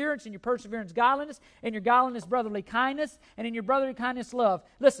 perseverance. In your perseverance, godliness. In your godliness, brotherly kindness. And in your brotherly kindness, love.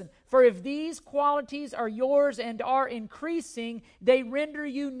 Listen, for if these qualities are yours and are increasing, they render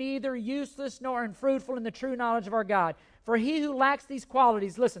you neither useless nor unfruitful in the true knowledge of our God. For he who lacks these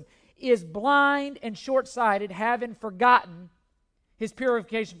qualities, listen, is blind and short-sighted, having forgotten his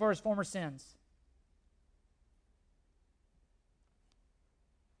purification for his former sins.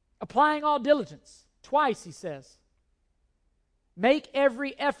 Applying all diligence. Twice he says. Make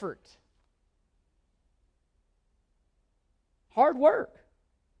every effort. Hard work.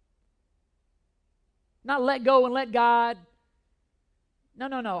 Not let go and let God.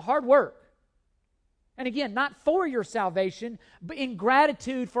 No. Hard work. And again, not for your salvation, but in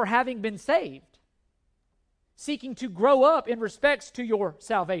gratitude for having been saved. Seeking to grow up in respects to your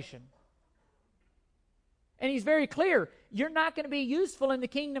salvation. And he's very clear, you're not going to be useful in the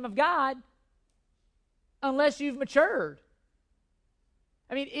kingdom of God unless you've matured.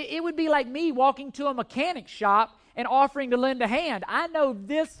 I mean, it would be like me walking to a mechanic shop and offering to lend a hand. I know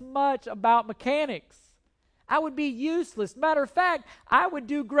this much about mechanics. I would be useless. Matter of fact, I would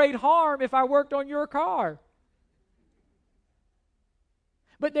do great harm if I worked on your car.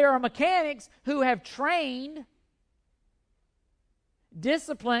 But there are mechanics who have trained,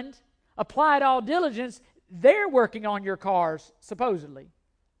 disciplined, applied all diligence. They're working on your cars, supposedly.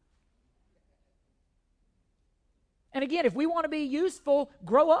 And again, if we want to be useful,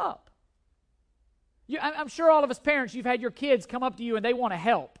 grow up. I'm sure all of us parents, you've had your kids come up to you and they want to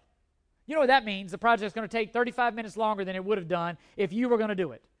help. You know what that means? The project's going to take 35 minutes longer than it would have done if you were going to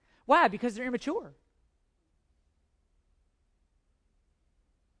do it. Why? Because they're immature.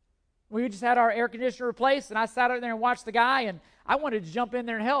 We just had our air conditioner replaced, and I sat out there and watched the guy, and I wanted to jump in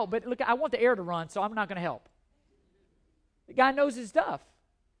there and help. But look, I want the air to run, so I'm not going to help. The guy knows his stuff.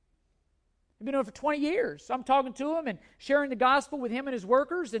 He's been doing it for 20 years. So I'm talking to him and sharing the gospel with him and his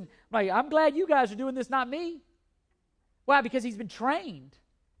workers, and I'm like, I'm glad you guys are doing this, not me. Why? Because he's been trained.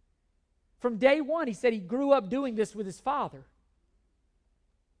 From day one, he said he grew up doing this with his father.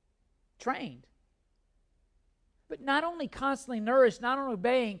 Trained. But not only constantly nourished, not only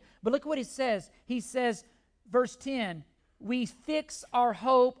obeying, but look what he says. He says, verse 10, we fix our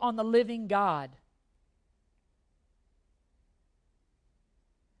hope on the living God.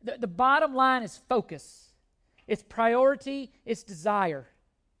 The bottom line is focus. It's priority, it's desire.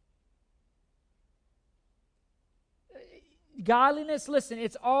 Godliness, listen,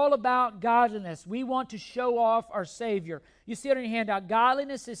 it's all about godliness. We want to show off our Savior. You see it on your handout.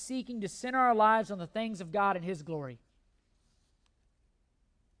 Godliness is seeking to center our lives on the things of God and His glory.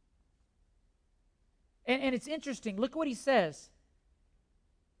 And it's interesting. Look what he says.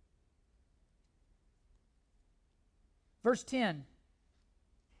 Verse 10.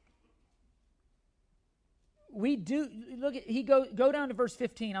 We do, look at, go down to verse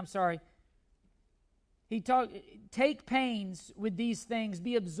 15, I'm sorry. Take pains with these things,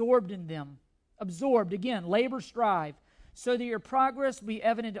 be absorbed in them. Absorbed, again, labor, strive, so that your progress be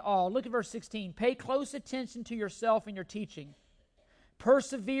evident to all. Look at verse 16. Pay close attention to yourself and your teaching.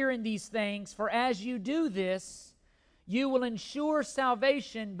 Persevere in these things, for as you do this, you will ensure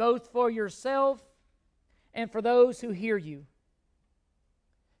salvation both for yourself and for those who hear you.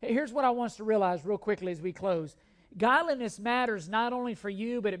 Here's what I want us to realize real quickly as we close. Godliness matters not only for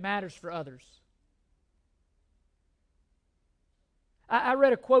you, but it matters for others. I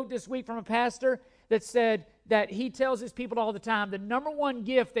read a quote this week from a pastor that said that he tells his people all the time the number one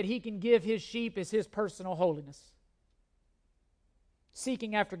gift that he can give his sheep is his personal holiness.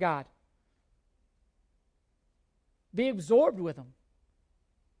 Seeking after God. Be absorbed with Him.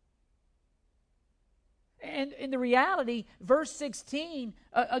 And in the reality, verse 16,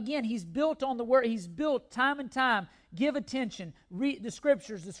 again, he's built on the Word. He's built time and time. Give attention. Read the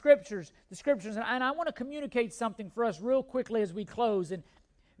Scriptures. And I want to communicate something for us real quickly as we close. And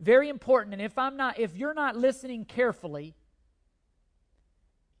very important. And if you're not listening carefully,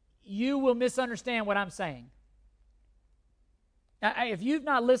 you will misunderstand what I'm saying. If you've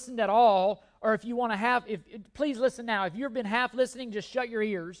not listened at all, or if you want to please listen now. If you've been half listening, just shut your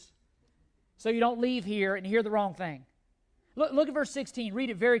ears so you don't leave here and hear the wrong thing. Look at verse 16.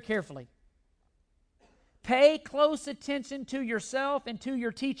 Read it very carefully. Pay close attention to yourself and to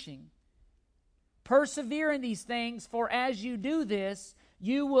your teaching. Persevere in these things, for as you do this,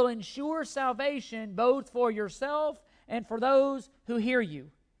 you will ensure salvation both for yourself and for those who hear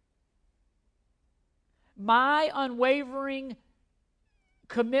you. My unwavering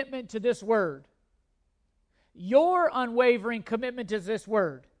commitment to this word, your unwavering commitment to this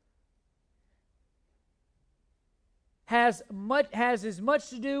word, has as much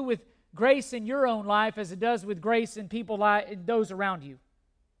to do with grace in your own life as it does with grace in those around you.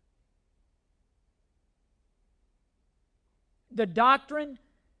 The doctrine,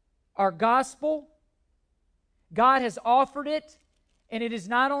 our gospel, God has offered it, and it is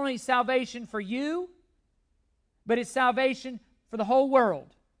not only salvation for you, but it's salvation for the whole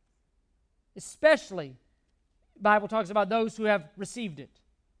world. Especially, the Bible talks about those who have received it.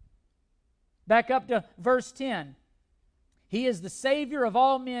 Back up to verse 10. He is the Savior of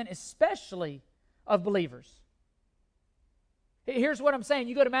all men, especially of believers. Here's what I'm saying.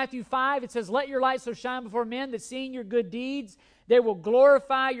 You go to Matthew 5, it says, "Let your light so shine before men that seeing your good deeds, they will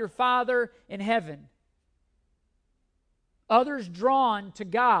glorify your Father in heaven." Others drawn to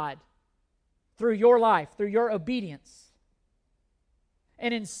God through your life, through your obedience.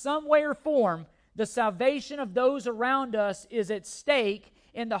 And in some way or form, the salvation of those around us is at stake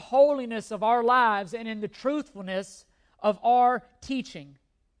in the holiness of our lives and in the truthfulness of our teaching.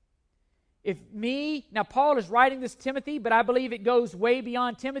 Now Paul is writing this to Timothy, but I believe it goes way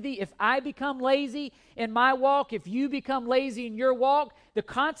beyond Timothy. If I become lazy in my walk, if you become lazy in your walk, the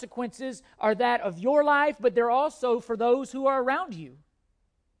consequences are that of your life, but they're also for those who are around you.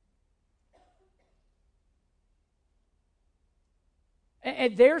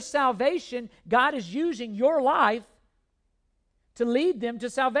 And their salvation, God is using your life to lead them to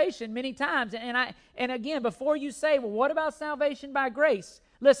salvation many times. And again, before you say, well, what about salvation by grace?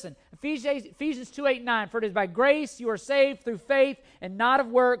 Listen, Ephesians 2:8-9, "For it is by grace you are saved through faith, and not of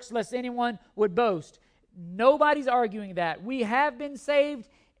works, lest anyone would boast." Nobody's arguing that. We have been saved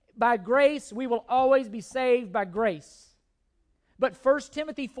by grace. We will always be saved by grace. But 1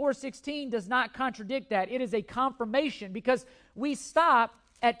 Timothy 4:16 does not contradict that. It is a confirmation, because we stop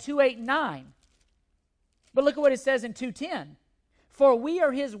at 2:8-9. But look at what it says in 2:10. "For we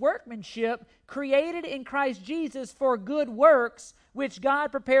are His workmanship, created in Christ Jesus for good works, which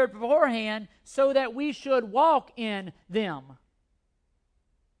God prepared beforehand so that we should walk in them."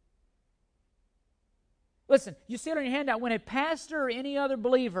 Listen, you see it on your handout. When a pastor or any other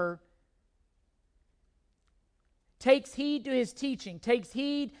believer takes heed to his teaching, takes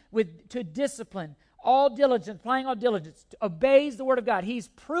heed to discipline, all diligence, applying all diligence, obeys the Word of God, he's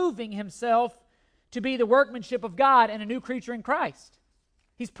proving himself to be the workmanship of God and a new creature in Christ.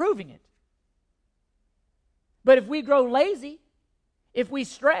 He's proving it. But if we grow lazy, if we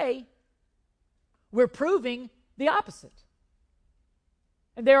stray, we're proving the opposite.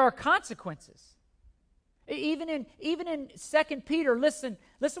 And there are consequences. Even in 2 Peter, listen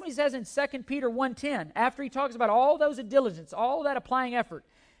what he says in 2 Peter 1:10, after he talks about all those of diligence, all that applying effort.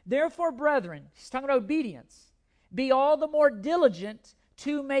 "Therefore, brethren," he's talking about obedience, "be all the more diligent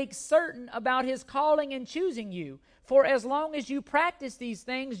to make certain about His calling and choosing you. For as long as you practice these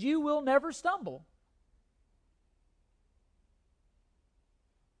things, you will never stumble."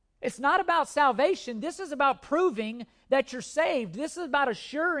 It's not about salvation. This is about proving that you're saved. This is about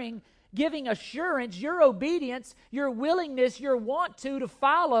giving assurance, your obedience, your willingness, your want to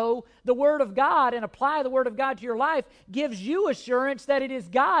follow the Word of God and apply the Word of God to your life gives you assurance that it is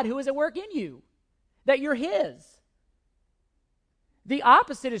God who is at work in you, that you're His. The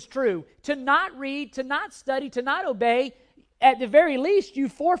opposite is true. To not read, to not study, to not obey, at the very least, you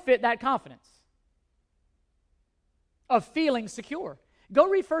forfeit that confidence of feeling secure. Go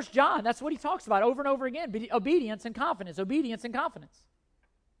read 1 John. That's what he talks about over and over again. Obedience and confidence. Obedience and confidence.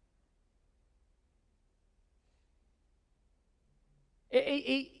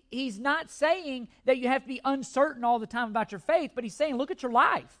 He's not saying that you have to be uncertain all the time about your faith, but he's saying, look at your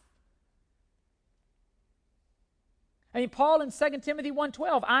life. I mean, Paul in 2 Timothy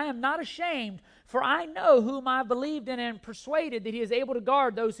 1:12, "I am not ashamed, for I know whom I believed in and am persuaded that He is able to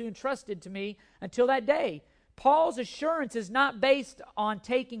guard those who entrusted to me until that day." Paul's assurance is not based on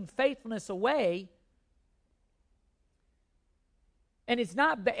taking faithfulness away, and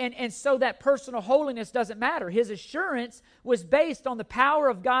so that personal holiness doesn't matter. His assurance was based on the power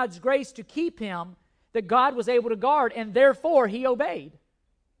of God's grace to keep him, that God was able to guard, and therefore he obeyed.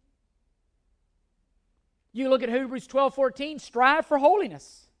 You look at Hebrews 12:14, strive for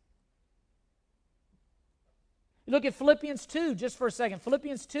holiness. You look at Philippians 2, just for a second.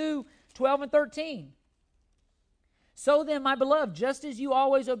 Philippians 2:12 and 13. So then, my beloved, just as you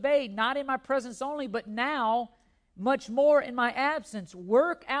always obeyed, not in my presence only, but now much more in my absence,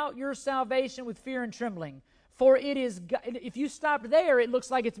 work out your salvation with fear and trembling. For it is, if you stop there, it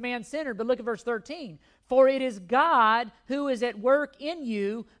looks like it's man-centered, but look at verse 13. For it is God who is at work in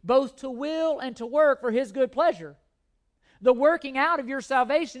you, both to will and to work for His good pleasure. The working out of your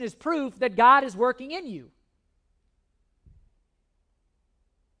salvation is proof that God is working in you.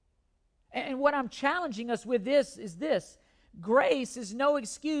 And what I'm challenging us with this is this. Grace is no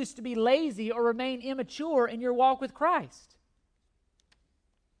excuse to be lazy or remain immature in your walk with Christ.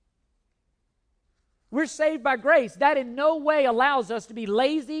 We're saved by grace. That in no way allows us to be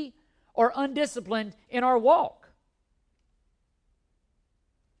lazy or undisciplined in our walk.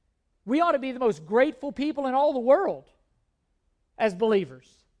 We ought to be the most grateful people in all the world as believers.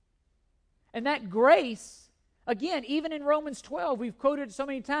 And that grace, again, even in Romans 12, we've quoted it so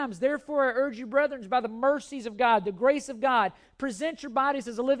many times. Therefore, I urge you, brethren, by the mercies of God, the grace of God, present your bodies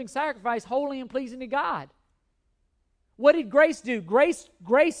as a living sacrifice, holy and pleasing to God. What did grace do? Grace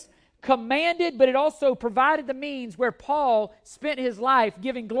commanded, but it also provided the means where Paul spent his life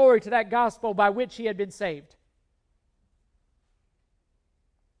giving glory to that gospel by which he had been saved.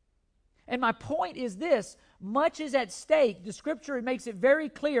 And my point is this: much is at stake. The Scripture makes it very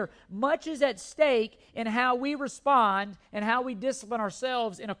clear. Much is at stake in how we respond and how we discipline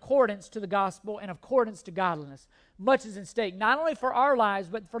ourselves in accordance to the gospel and accordance to godliness. Much is at stake, not only for our lives,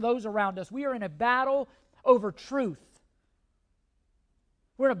 but for those around us. We are in a battle over truth.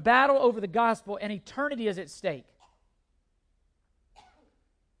 We're in a battle over the gospel, and eternity is at stake.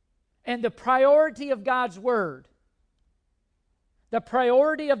 And the priority of God's word, the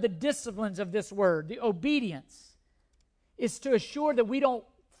priority of the disciplines of this word, the obedience, is to assure that we don't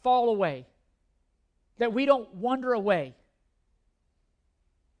fall away, that we don't wander away.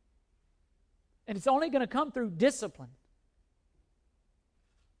 And it's only going to come through discipline.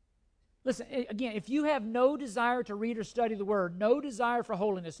 Listen, again, if you have no desire to read or study the Word, no desire for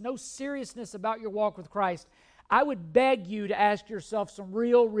holiness, no seriousness about your walk with Christ, I would beg you to ask yourself some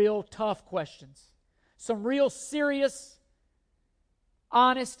real tough questions. Some real serious,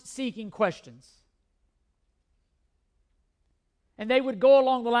 honest, seeking questions. And they would go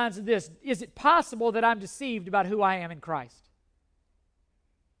along the lines of this: is it possible that I'm deceived about who I am in Christ?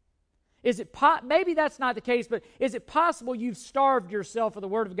 Maybe that's not the case, but is it possible you've starved yourself for the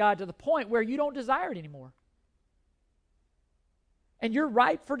Word of God to the point where you don't desire it anymore? And you're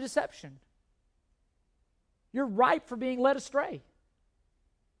ripe for deception. You're ripe for being led astray.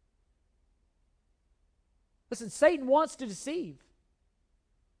 Listen, Satan wants to deceive.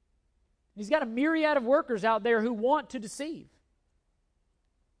 He's got a myriad of workers out there who want to deceive.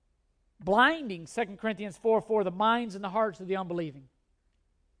 Blinding, 2 Corinthians 4:4, the minds and the hearts of the unbelieving.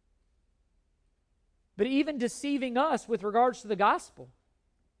 But even deceiving us with regards to the gospel.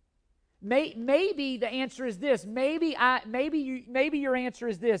 Maybe the answer is this. Maybe your answer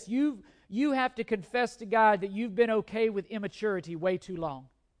is this. You have to confess to God that you've been okay with immaturity way too long.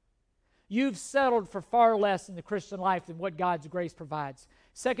 You've settled for far less in the Christian life than what God's grace provides.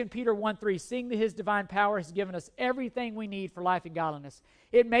 2 Peter 1:3, seeing that His divine power has given us everything we need for life and godliness.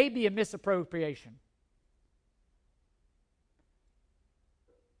 It may be a misappropriation.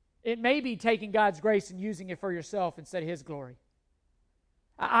 It may be taking God's grace and using it for yourself instead of His glory.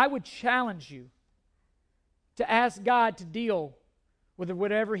 I would challenge you to ask God to deal with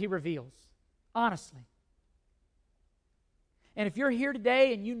whatever He reveals, honestly. And if you're here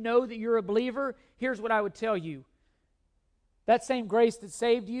today and you know that you're a believer, here's what I would tell you. That same grace that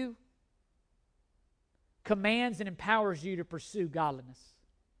saved you commands and empowers you to pursue godliness.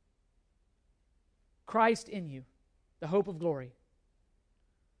 Christ in you, the hope of glory.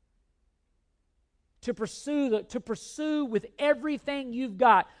 To pursue with everything you've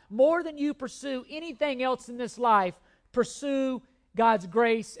got, more than you pursue anything else in this life, pursue God's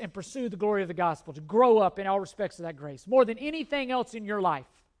grace and pursue the glory of the gospel, to grow up in all respects of that grace, more than anything else in your life.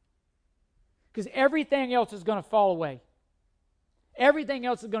 Because everything else is going to fall away. Everything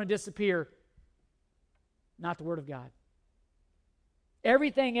else is going to disappear. Not the Word of God.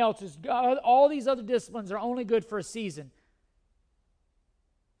 Everything else is, all these other disciplines are only good for a season.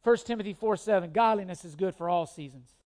 1 Timothy 4:7, godliness is good for all seasons.